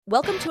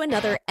Welcome to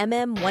another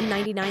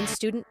MM199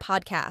 student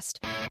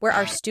podcast, where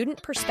our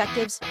student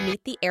perspectives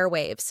meet the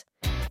airwaves.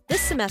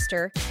 This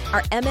semester,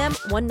 our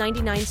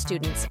MM199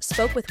 students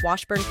spoke with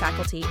Washburn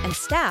faculty and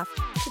staff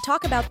to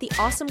talk about the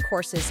awesome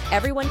courses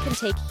everyone can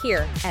take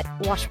here at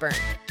Washburn.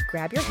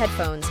 Grab your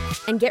headphones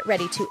and get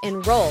ready to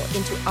enroll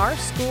into our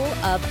School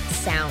of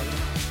Sound.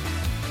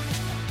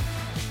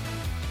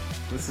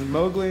 This is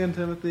Mowgli and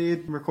Timothy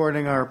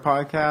recording our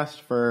podcast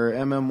for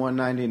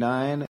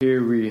MM199.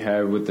 Here we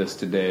have with us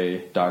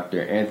today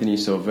Dr. Anthony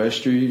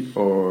Silvestri,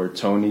 or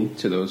Tony,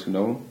 to those who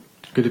know him.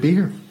 Good to be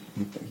here.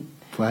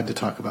 Glad to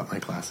talk about my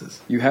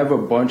classes. You have a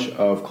bunch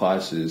of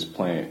classes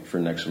planned for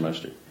next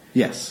semester.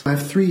 Yes. I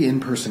have 3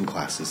 in-person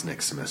classes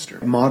next semester.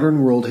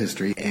 Modern World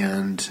History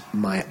and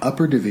my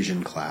upper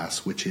division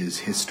class, which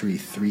is History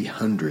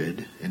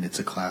 300, and it's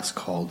a class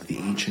called The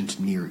Ancient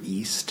Near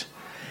East.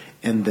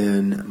 And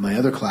then my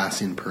other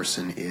class in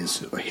person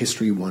is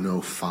History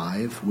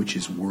 105, which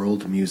is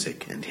World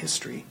Music and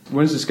History.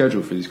 When's the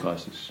schedule for these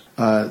classes?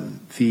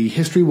 The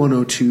History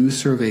 102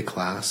 survey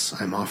class,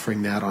 I'm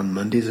offering that on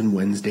Mondays and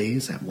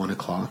Wednesdays at 1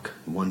 o'clock,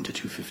 1 to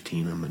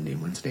 2:15 on Monday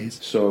and Wednesdays.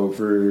 So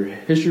for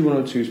History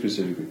 102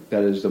 specifically,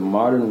 that is the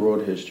modern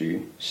world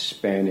history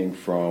spanning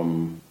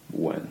from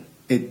when?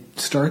 It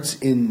starts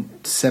in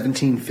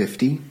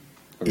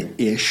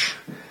 1750-ish.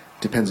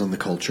 Depends on the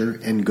culture,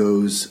 and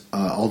goes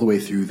all the way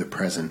through the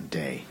present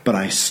day. But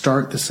I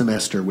start the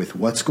semester with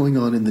what's going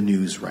on in the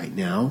news right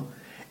now,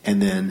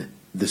 and then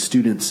the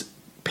students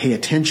pay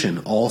attention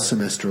all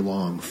semester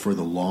long for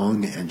the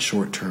long and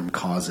short-term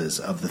causes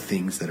of the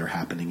things that are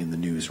happening in the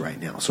news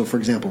right now. So, for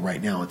example,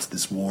 right now it's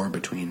this war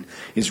between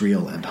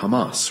Israel and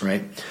Hamas,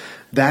 right?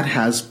 That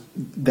has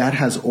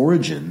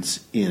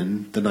origins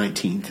in the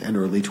 19th and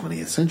early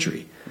 20th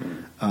century.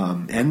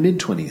 And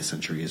mid-20th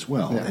century as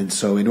well. Yeah. And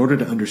so in order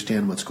to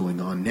understand what's going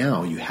on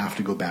now, you have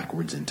to go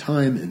backwards in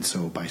time. And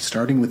so by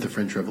starting with the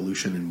French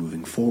Revolution and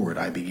moving forward,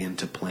 I begin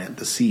to plant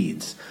the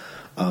seeds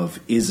of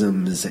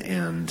isms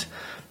and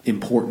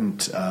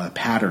important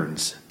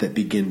patterns that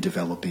begin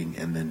developing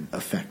and then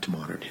affect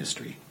modern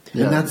history.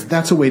 Yeah. And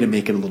that's a way to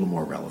make it a little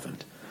more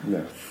relevant.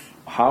 Yeah.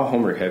 How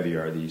homework heavy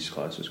are these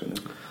classes going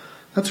to be?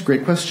 That's a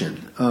great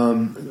question.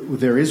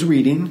 There is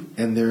reading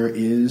and there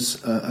is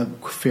a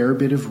fair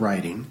bit of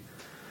writing.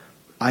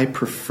 I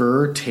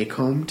prefer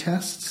take-home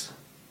tests.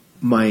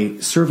 My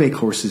survey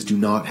courses do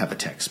not have a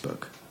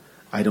textbook.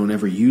 I don't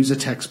ever use a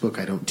textbook.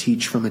 I don't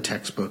teach from a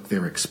textbook.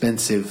 They're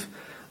expensive.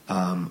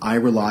 I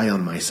rely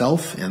on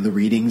myself and the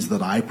readings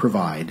that I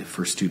provide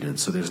for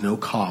students, so there's no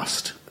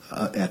cost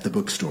at the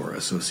bookstore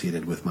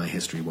associated with my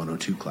History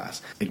 102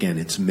 class. Again,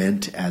 it's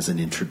meant as an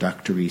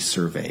introductory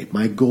survey.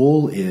 My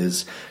goal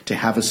is to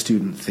have a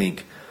student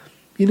think,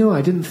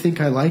 I didn't think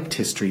I liked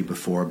history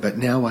before, but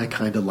now I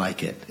kind of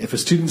like it. If a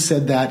student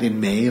said that in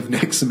May of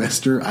next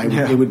semester,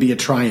 it would be a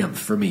triumph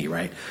for me,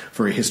 right,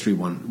 for a History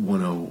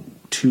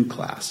 102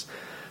 class.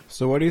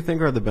 So what do you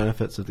think are the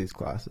benefits of these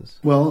classes?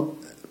 Well,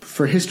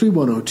 for History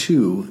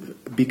 102,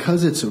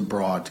 because it's a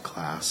broad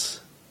class,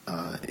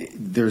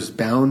 there's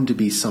bound to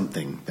be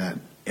something that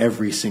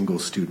every single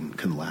student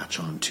can latch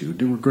on to,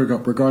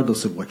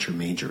 regardless of what your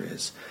major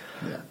is.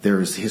 Yeah.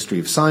 There's the history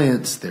of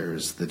science,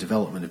 there's the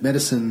development of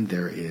medicine,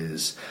 there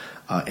is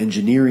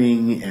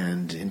engineering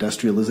and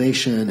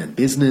industrialization and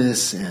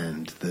business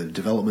and the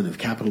development of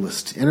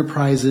capitalist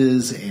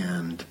enterprises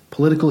and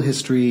political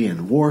history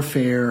and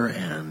warfare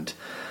and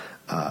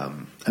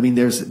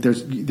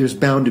there's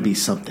bound to be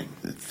something.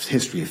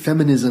 History of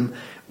feminism.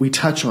 We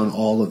touch on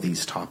all of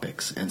these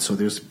topics, and so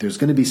there's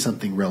going to be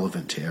something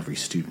relevant to every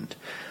student.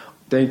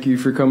 Thank you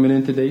for coming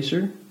in today,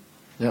 sir.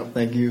 Yeah,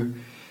 thank you.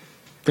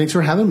 Thanks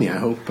for having me. I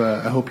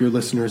hope your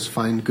listeners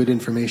find good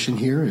information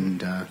here,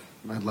 and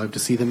I'd love to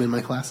see them in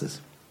my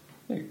classes.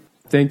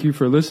 Thank you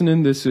for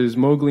listening. This is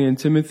Mowgli and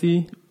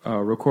Timothy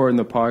recording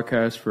the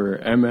podcast for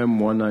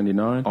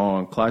MM199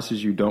 on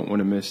classes you don't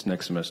want to miss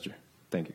next semester.